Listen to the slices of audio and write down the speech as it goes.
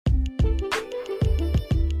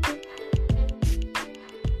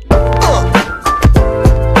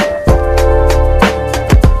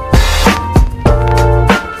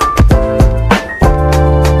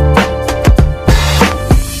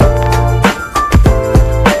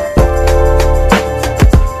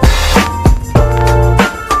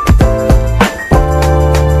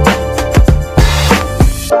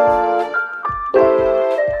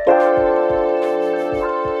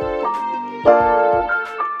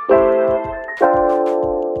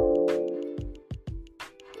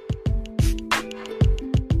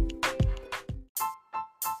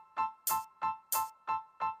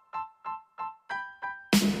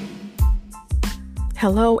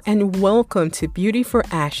Hello and welcome to Beauty for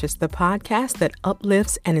Ashes, the podcast that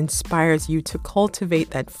uplifts and inspires you to cultivate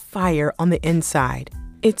that fire on the inside.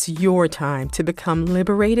 It's your time to become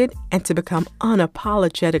liberated and to become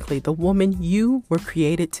unapologetically the woman you were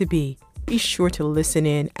created to be. Be sure to listen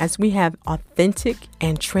in as we have authentic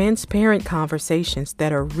and transparent conversations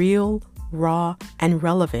that are real, raw, and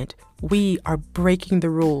relevant. We are breaking the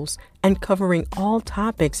rules and covering all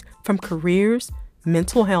topics from careers,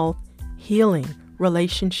 mental health, healing,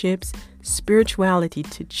 relationships, spirituality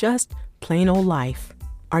to just plain old life.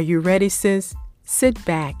 Are you ready, sis? Sit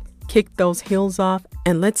back, kick those heels off,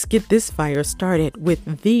 and let's get this fire started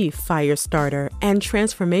with the fire starter and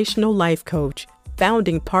transformational life coach,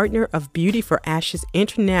 founding partner of Beauty for Ashes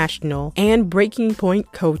International and Breaking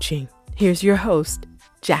Point Coaching. Here's your host,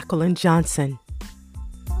 Jacqueline Johnson.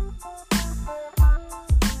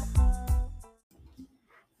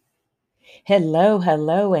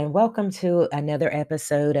 Hello, and welcome to another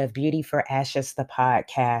episode of Beauty for Ashes, the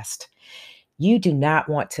podcast. You do not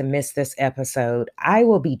want to miss this episode. I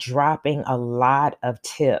will be dropping a lot of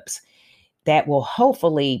tips that will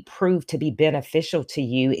hopefully prove to be beneficial to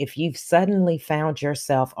you if you've suddenly found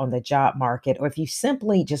yourself on the job market or if you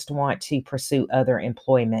simply just want to pursue other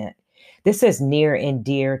employment. This is near and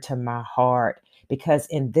dear to my heart because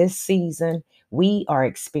in this season, we are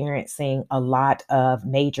experiencing a lot of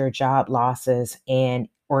major job losses and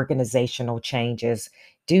organizational changes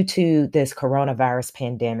due to this coronavirus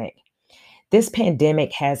pandemic. This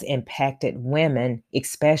pandemic has impacted women,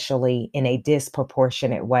 especially in a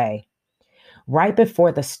disproportionate way. Right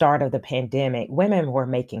before the start of the pandemic, women were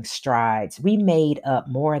making strides. We made up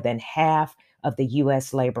more than half of the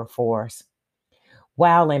U.S. labor force.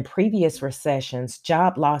 While in previous recessions,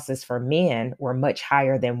 job losses for men were much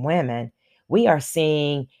higher than women, we are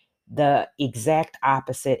seeing the exact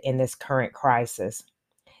opposite in this current crisis.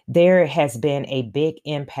 There has been a big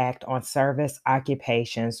impact on service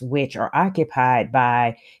occupations, which are occupied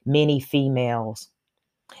by many females,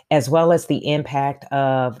 as well as the impact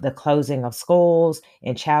of the closing of schools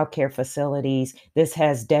and childcare facilities. This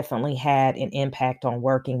has definitely had an impact on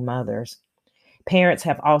working mothers. Parents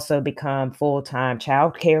have also become full-time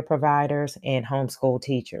child care providers and homeschool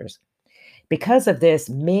teachers. Because of this,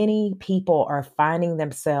 many people are finding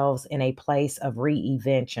themselves in a place of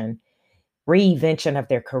reinvention of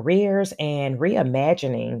their careers and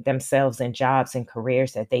reimagining themselves in jobs and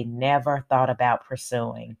careers that they never thought about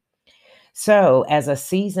pursuing. So, as a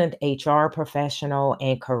seasoned HR professional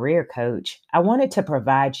and career coach, I wanted to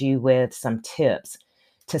provide you with some tips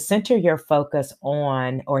to center your focus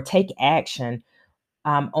on or take action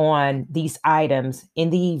on these items in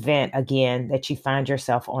the event, again, that you find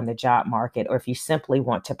yourself on the job market or if you simply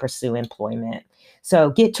want to pursue employment. So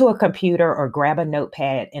get to a computer or grab a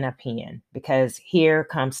notepad and a pen because here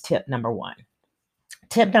comes tip number one.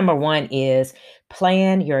 Tip number one is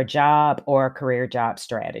plan your job or career job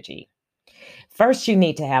strategy. First, you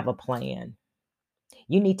need to have a plan.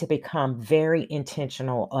 You need to become very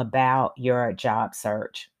intentional about your job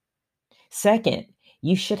search. Second,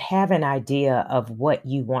 you should have an idea of what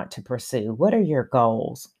you want to pursue. What are your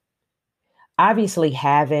goals? Obviously,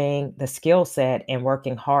 having the skill set and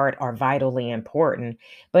working hard are vitally important.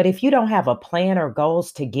 But if you don't have a plan or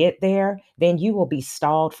goals to get there, then you will be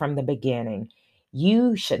stalled from the beginning.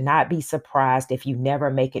 You should not be surprised if you never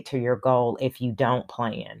make it to your goal if you don't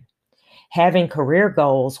plan. Having career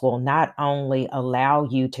goals will not only allow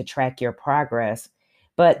you to track your progress,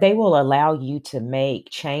 but they will allow you to make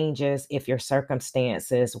changes if your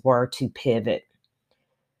circumstances were to pivot.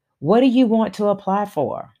 What do you want to apply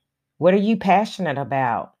for? What are you passionate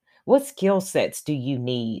about? What skill sets do you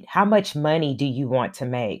need? How much money do you want to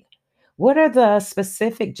make? What are the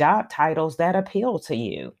specific job titles that appeal to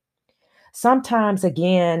you? Sometimes,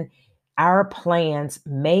 again, our plans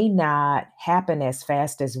may not happen as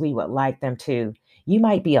fast as we would like them to. You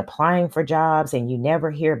might be applying for jobs and you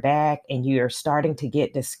never hear back and you're starting to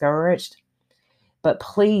get discouraged. But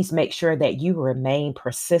please make sure that you remain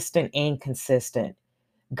persistent and consistent.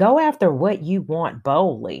 Go after what you want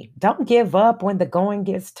boldly. Don't give up when the going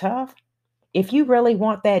gets tough. If you really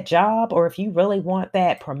want that job or if you really want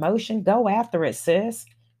that promotion, go after it, sis.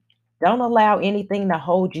 Don't allow anything to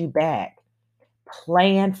hold you back.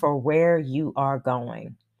 Plan for where you are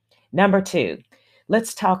going. Number two,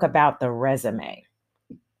 let's talk about the resume.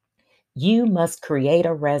 You must create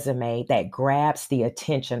a resume that grabs the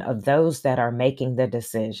attention of those that are making the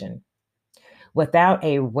decision. Without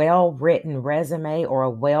a well-written resume or a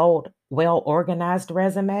well-organized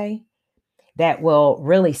resume that will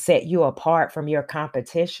really set you apart from your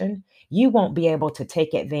competition, you won't be able to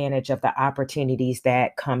take advantage of the opportunities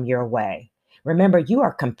that come your way. Remember, you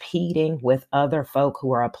are competing with other folk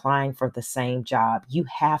who are applying for the same job. You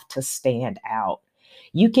have to stand out.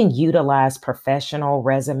 You can utilize professional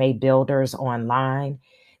resume builders online.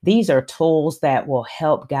 These are tools that will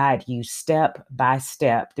help guide you step by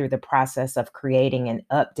step through the process of creating an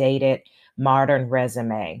updated, modern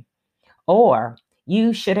resume. Or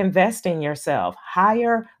you should invest in yourself.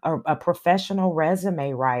 Hire a professional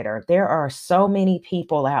resume writer. There are so many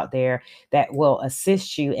people out there that will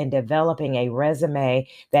assist you in developing a resume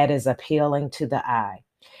that is appealing to the eye.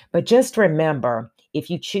 But just remember, if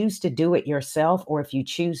you choose to do it yourself or if you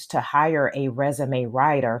choose to hire a resume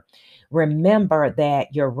writer, remember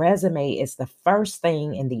that your resume is the first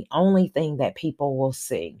thing and the only thing that people will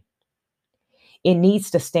see. It needs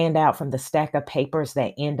to stand out from the stack of papers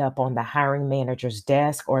that end up on the hiring manager's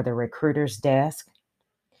desk or the recruiter's desk.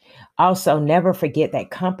 Also, never forget that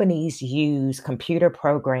companies use computer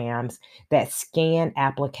programs that scan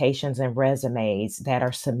applications and resumes that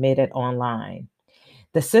are submitted online.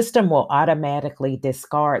 The system will automatically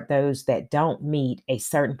discard those that don't meet a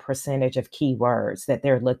certain percentage of keywords that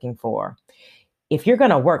they're looking for. If you're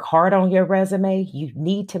going to work hard on your resume, you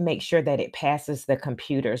need to make sure that it passes the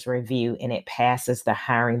computer's review and it passes the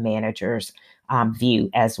hiring manager's view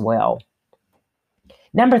as well.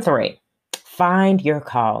 Number 3, find your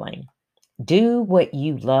calling. Do what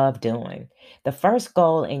you love doing. The first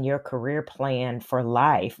goal in your career plan for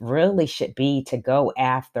life really should be to go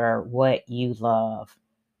after what you love.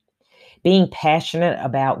 Being passionate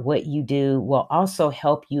about what you do will also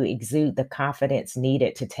help you exude the confidence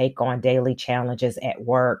needed to take on daily challenges at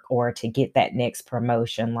work or to get that next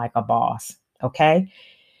promotion like a boss. Okay.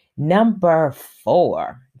 Number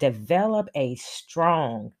 4, develop a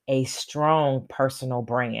strong personal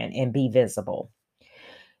brand and be visible.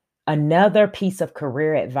 Another piece of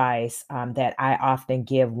career advice that I often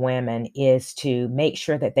give women is to make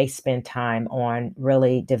sure that they spend time on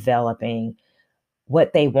really developing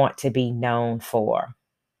what they want to be known for.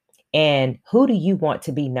 And who do you want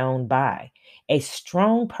to be known by? A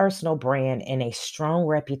strong personal brand and a strong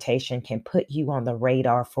reputation can put you on the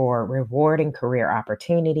radar for rewarding career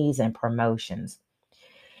opportunities and promotions.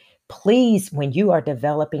 Please, when you are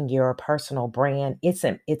developing your personal brand,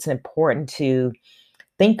 it's important to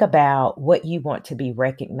think about what you want to be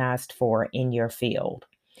recognized for in your field.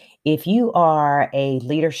 If you are a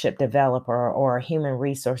leadership developer or a human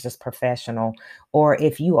resources professional, or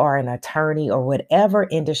if you are an attorney or whatever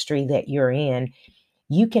industry that you're in,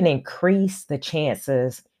 you can increase the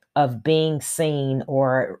chances of being seen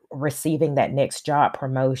or receiving that next job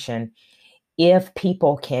promotion if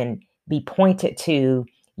people can be pointed to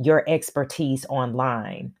your expertise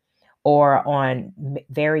online or on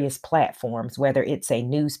various platforms, whether it's a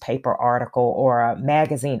newspaper article or a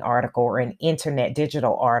magazine article or an internet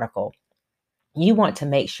digital article. You want to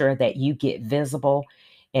make sure that you get visible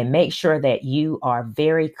and make sure that you are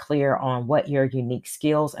very clear on what your unique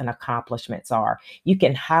skills and accomplishments are. You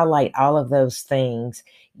can highlight all of those things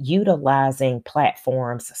utilizing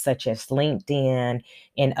platforms such as LinkedIn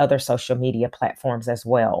and other social media platforms as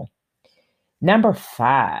well. Number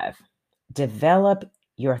 5, develop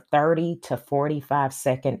your 30 to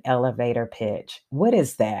 45-second elevator pitch. What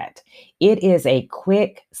is that? It is a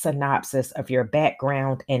quick synopsis of your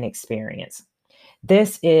background and experience.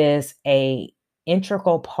 This is an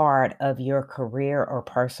integral part of your career or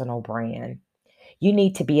personal brand. You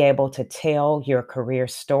need to be able to tell your career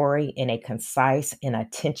story in a concise and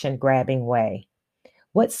attention-grabbing way.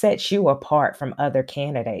 What sets you apart from other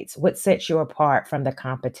candidates? What sets you apart from the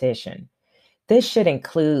competition? This should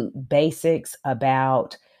include basics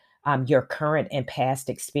about your current and past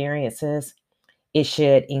experiences. It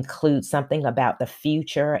should include something about the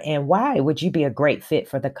future and why would you be a great fit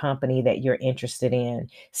for the company that you're interested in.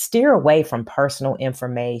 Steer away from personal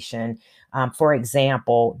information. For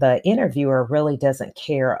example, the interviewer really doesn't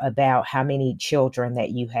care about how many children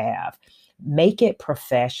that you have. Make it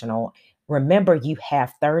professional. Remember, you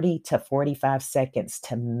have 30 to 45 seconds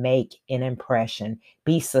to make an impression.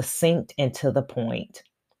 Be succinct and to the point.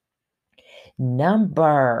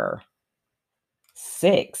 Number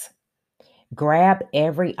 6, grab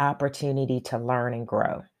every opportunity to learn and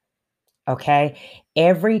grow. Okay.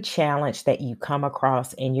 Every challenge that you come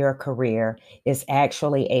across in your career is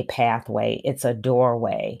actually a pathway, it's a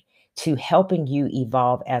doorway to helping you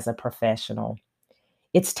evolve as a professional.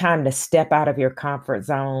 It's time to step out of your comfort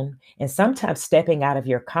zone. And sometimes stepping out of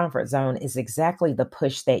your comfort zone is exactly the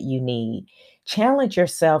push that you need. Challenge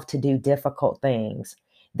yourself to do difficult things.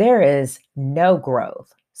 There is no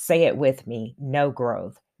growth. Say it with me, no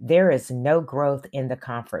growth. There is no growth in the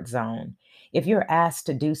comfort zone. If you're asked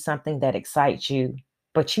to do something that excites you,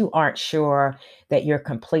 but you aren't sure that you're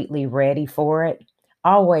completely ready for it,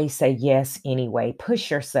 always say yes anyway. Push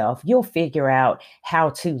yourself. You'll figure out how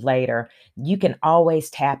to later. You can always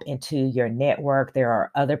tap into your network. There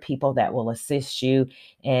are other people that will assist you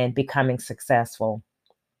in becoming successful.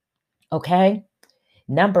 Okay.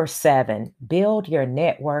 Number 7, build your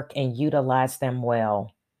network and utilize them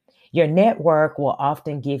well. Your network will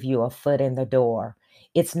often give you a foot in the door.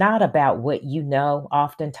 It's not about what you know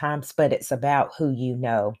oftentimes, but it's about who you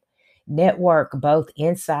know. Network both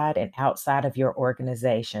inside and outside of your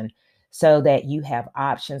organization so that you have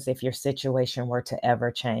options if your situation were to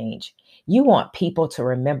ever change. You want people to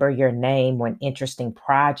remember your name when interesting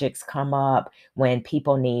projects come up, when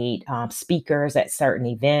people need speakers at certain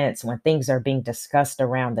events, when things are being discussed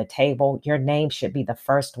around the table. Your name should be the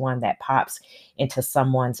first one that pops into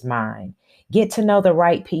someone's mind. Get to know the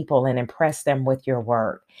right people and impress them with your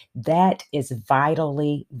work. That is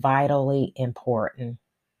vitally, vitally important.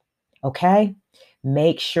 Okay?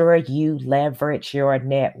 Make sure you leverage your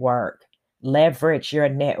network. Leverage your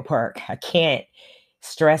network. I can't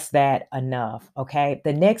stress that enough. Okay?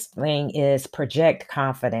 The next thing is project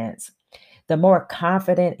confidence. The more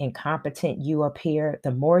confident and competent you appear,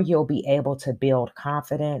 the more you'll be able to build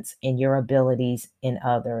confidence in your abilities in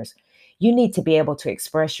others. You need to be able to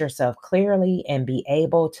express yourself clearly and be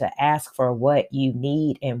able to ask for what you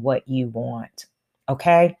need and what you want.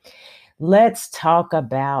 Okay? Let's talk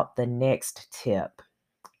about the next tip.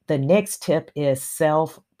 The next tip is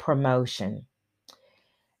self promotion.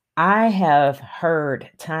 I have heard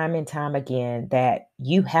time and time again that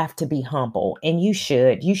you have to be humble, and you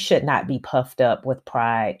should. You should not be puffed up with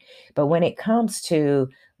pride. But when it comes to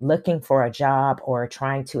looking for a job or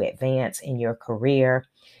trying to advance in your career,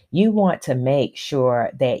 you want to make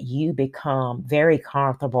sure that you become very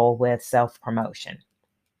comfortable with self promotion.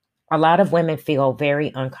 A lot of women feel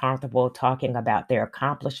very uncomfortable talking about their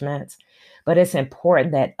accomplishments, but it's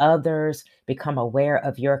important that others become aware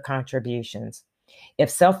of your contributions. If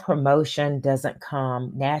self promotion doesn't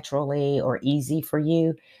come naturally or easy for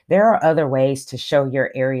you, there are other ways to show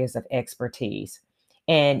your areas of expertise.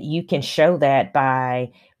 And you can show that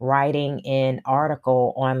by writing an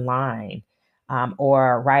article online,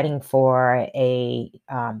 or writing for a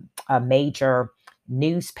major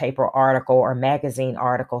newspaper article or magazine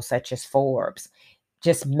article such as Forbes.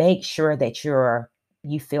 Just make sure that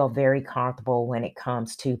you feel very comfortable when it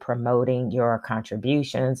comes to promoting your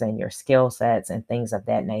contributions and your skill sets and things of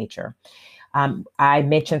that nature. I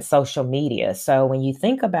mentioned social media. So when you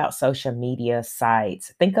think about social media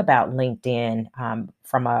sites, think about LinkedIn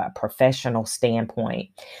from a professional standpoint.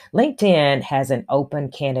 LinkedIn has an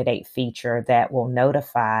open candidate feature that will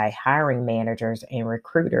notify hiring managers and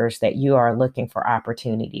recruiters that you are looking for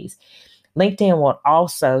opportunities. LinkedIn will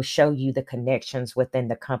also show you the connections within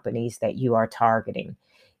the companies that you are targeting.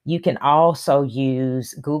 You can also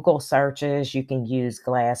use Google searches. You can use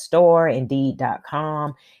Glassdoor,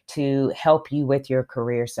 Indeed.com to help you with your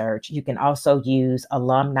career search. You can also use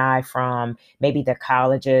alumni from maybe the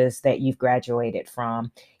colleges that you've graduated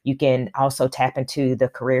from. You can also tap into the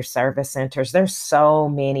career service centers. There's so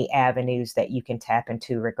many avenues that you can tap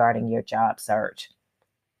into regarding your job search.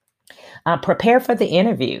 Prepare for the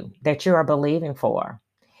interview that you are believing for.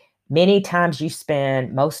 Many times you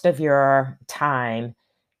spend most of your time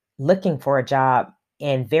looking for a job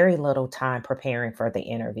and very little time preparing for the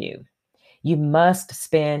interview. You must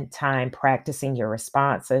spend time practicing your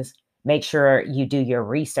responses. Make sure you do your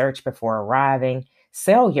research before arriving.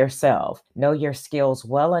 Sell yourself. Know your skills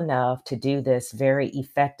well enough to do this very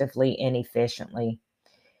effectively and efficiently.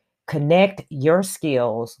 Connect your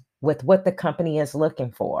skills with what the company is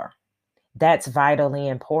looking for. That's vitally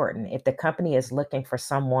important. If the company is looking for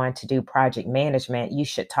someone to do project management, you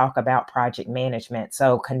should talk about project management.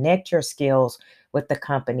 So connect your skills with the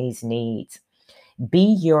company's needs.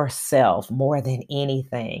 Be yourself more than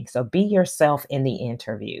anything. So be yourself in the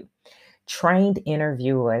interview. Trained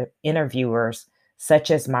interviewers,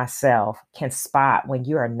 such as myself, can spot when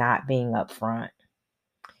you are not being upfront.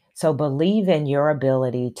 So believe in your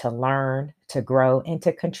ability to learn, to grow, and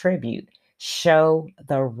to contribute. Show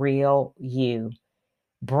the real you.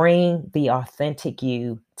 Bring the authentic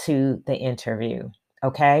you to the interview.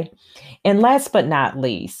 Okay. And last but not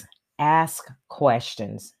least, ask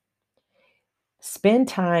questions. Spend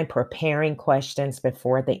time preparing questions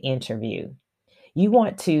before the interview. You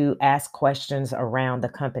want to ask questions around the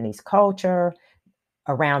company's culture,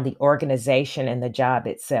 around the organization and the job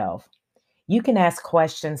itself. You can ask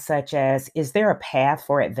questions such as, is there a path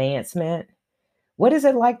for advancement? What is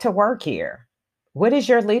it like to work here? What is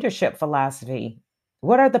your leadership philosophy?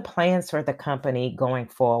 What are the plans for the company going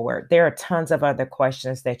forward? There are tons of other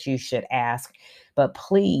questions that you should ask, but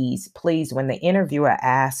please, please, when the interviewer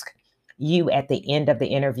asks you at the end of the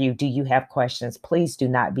interview, do you have questions? Please do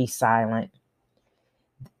not be silent.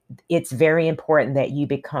 It's very important that you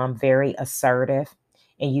become very assertive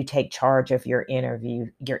and you take charge of your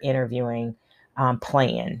interviewing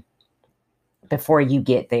plan before you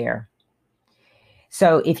get there.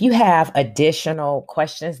 So if you have additional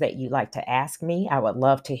questions that you'd like to ask me, I would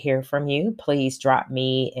love to hear from you. Please drop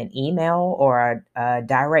me an email or a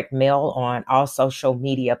direct mail on all social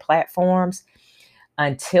media platforms.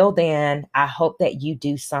 Until then, I hope that you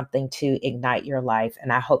do something to ignite your life,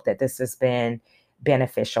 and I hope that this has been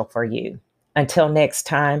beneficial for you. Until next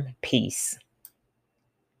time, peace.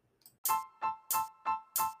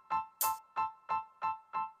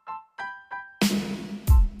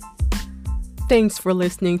 Thanks for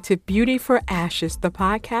listening to Beauty for Ashes, the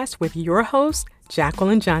podcast with your host,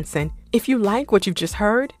 Jacqueline Johnson. If you like what you've just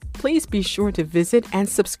heard, please be sure to visit and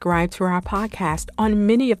subscribe to our podcast on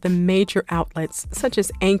many of the major outlets such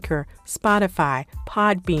as Anchor, Spotify,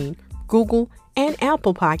 Podbean, Google, and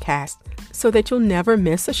Apple Podcasts so that you'll never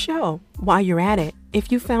miss a show. While you're at it,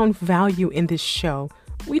 if you found value in this show,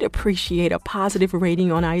 we'd appreciate a positive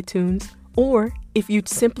rating on iTunes. Or if you'd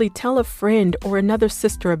simply tell a friend or another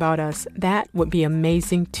sister about us, that would be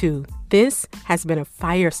amazing too. This has been a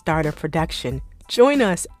Firestarter production. Join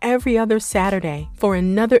us every other Saturday for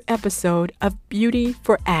another episode of Beauty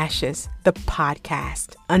for Ashes, the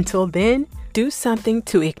podcast. Until then, do something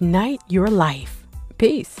to ignite your life.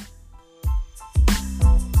 Peace.